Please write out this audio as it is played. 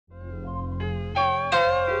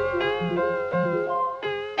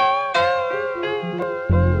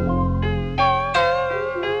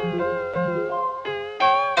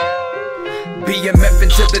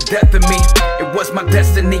MFing to the death of me. It was my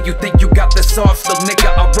destiny. You think you got the sauce, little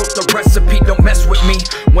nigga? I wrote the recipe. Don't mess with me.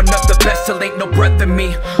 One of the best till ain't no breath in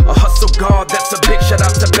me. A hustle god, that's a big shout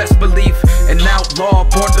out to best belief. An outlaw,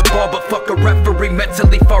 born to ball, but fuck a referee.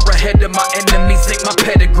 Mentally far ahead of my enemies, ain't my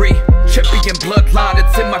pedigree. Champion bloodline,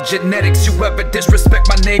 it's in my genetics. You ever disrespect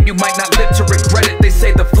my name, you might not live to regret it. They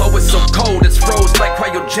say the flow is so cold, it's froze like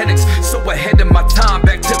cryogenics. So ahead of my time,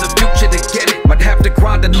 back to the future to get it. Might have to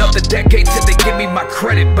grind another decade till they give me my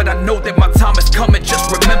credit, but I know that my time is coming,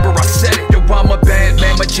 just remember I said it. Yo, I'm a bad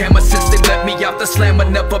man, my jammer, since they let me out the slammer.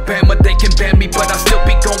 Never Bama, they can ban me, but I still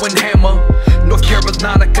be going hammer. North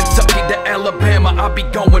Carolina, Kentucky to Alabama, I be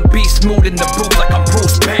going beast smooth in the booth like I'm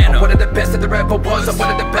Bruce Banner. I'm one of the best that there ever was, I'm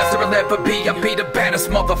one of the best there will ever be. I be the baddest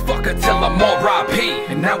motherfucker till I'm R.I.P.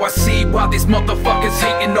 And now I see why these motherfuckers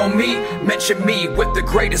hating on me. Mention me with the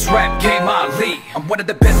greatest rap game, Ali. I'm one of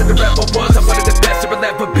the best that there ever was, I'm one of the best there will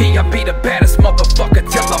ever be. I be the baddest motherfucker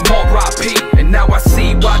till I'm R.I.P. And now I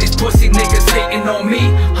see why these pussy niggas hating on me.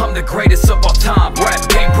 I'm the greatest of all time, rap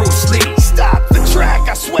game Bruce Lee. Stop the track,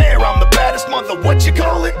 I swear I'm the baddest mother, what you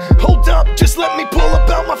call it? Hold up, just let me pull up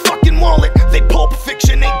out my fucking wallet. They pulp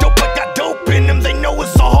fiction, ain't dope, but got dope in them. They know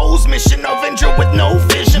it's a hoe's mission, Avenger with no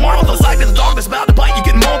vision. More of the side of the dog that's about to bite. You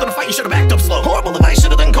get more than a fight, you should've backed up slow. Horrible advice,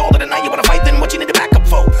 should've done called it, and now you wanna fight, then what you need to back up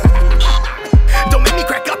for? Don't make me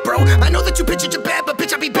crack up, bro. I know that you pictured you're bad, but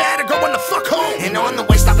bitch, I be bad or going the fuck home. And on the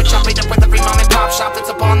way, stop and chop it up with every mom and pop shop that's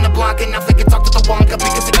up on the block. And nothing can talk to the Wonka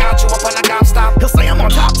because it got you up when I got stopped. He'll say I'm on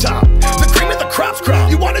top. The cream of the crop's crop.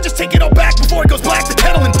 You wanna just take it all back before it goes black, the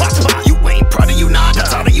kettle and pot. You ain't proud of you nada.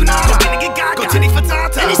 Proud of you nada. Go get it, get gaga. Go titty for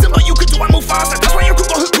tata. Any symbol you could do, I move faster. That's why you're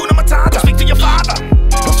Google Hakuna Matata. Speak to your father.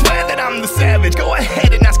 Don't swear that I'm the savage. Go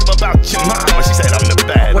ahead and ask him about your mama. She said I'm the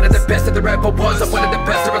baddest. One of the best that there ever was, I'm one of the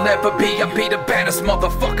best there will ever be. I be the baddest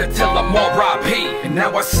motherfucker till I'm R.I.P. And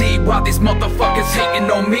now I see why these motherfuckers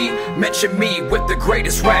hating on me. Mention me with the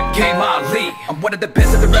greatest rap game, Ali. I'm one of the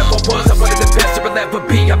best that there ever was, I'm one of the best there will ever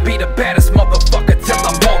be. I be the baddest motherfucker till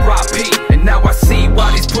I'm R.I.P. And now I see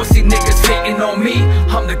why these pussy niggas hating on me.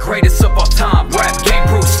 I'm the greatest of all time, rap game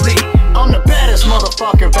Bruce Lee. I'm the baddest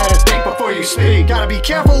motherfucker, better think before you speak. Gotta be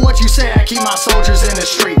careful what you say, I keep my soldiers in the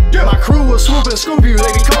street. My crew will swoop and scoop you,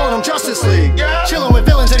 they be calling them Justice League. Chillin' with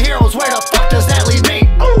villains and heroes, where the fuck does that leave me?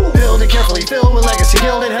 Build it carefully, filled with legacy,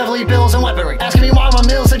 gilded heavily, bills and weaponry. Asking me why my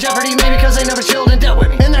meals in jeopardy, maybe cause they never chilled and dealt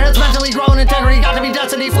with me. In their heads mentally growing integrity, got to be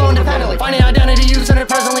destiny, flow independently. Finding identity, using it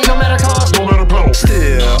presently, no matter cost, no matter penalty.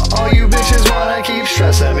 Still, all you bitches wanna keep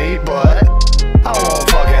stressing me, but I won't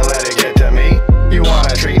fucking let it get to me. You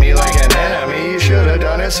wanna treat me like an enemy, you should've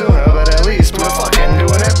done it sooner, but at least we're fucking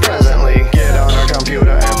doing it presently. Get on her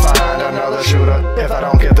computer and find another shooter. If I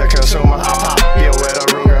don't get the consumer, I'll pop you with a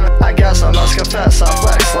Ruger. I guess I must confess, I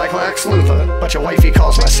flex like Lex Luthor, but your wifey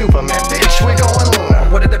calls my Superman, bitch, we're going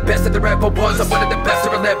lunar. One of the best that there ever was, I'm one of the best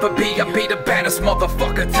there will ever be. I be the baddest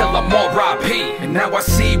motherfucker till I'm R.I.P. And now I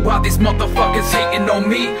see why these motherfuckers hating on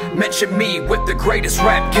me. Mention me with the greatest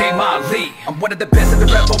rap game, Ali. I'm one of the best that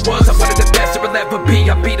there ever was, I'm one of the best there will ever be.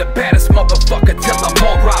 I be the baddest motherfucker till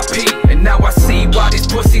I'm R.I.P. And now I see why these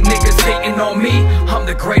pussy niggas hating on me. I'm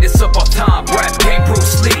the greatest of all time,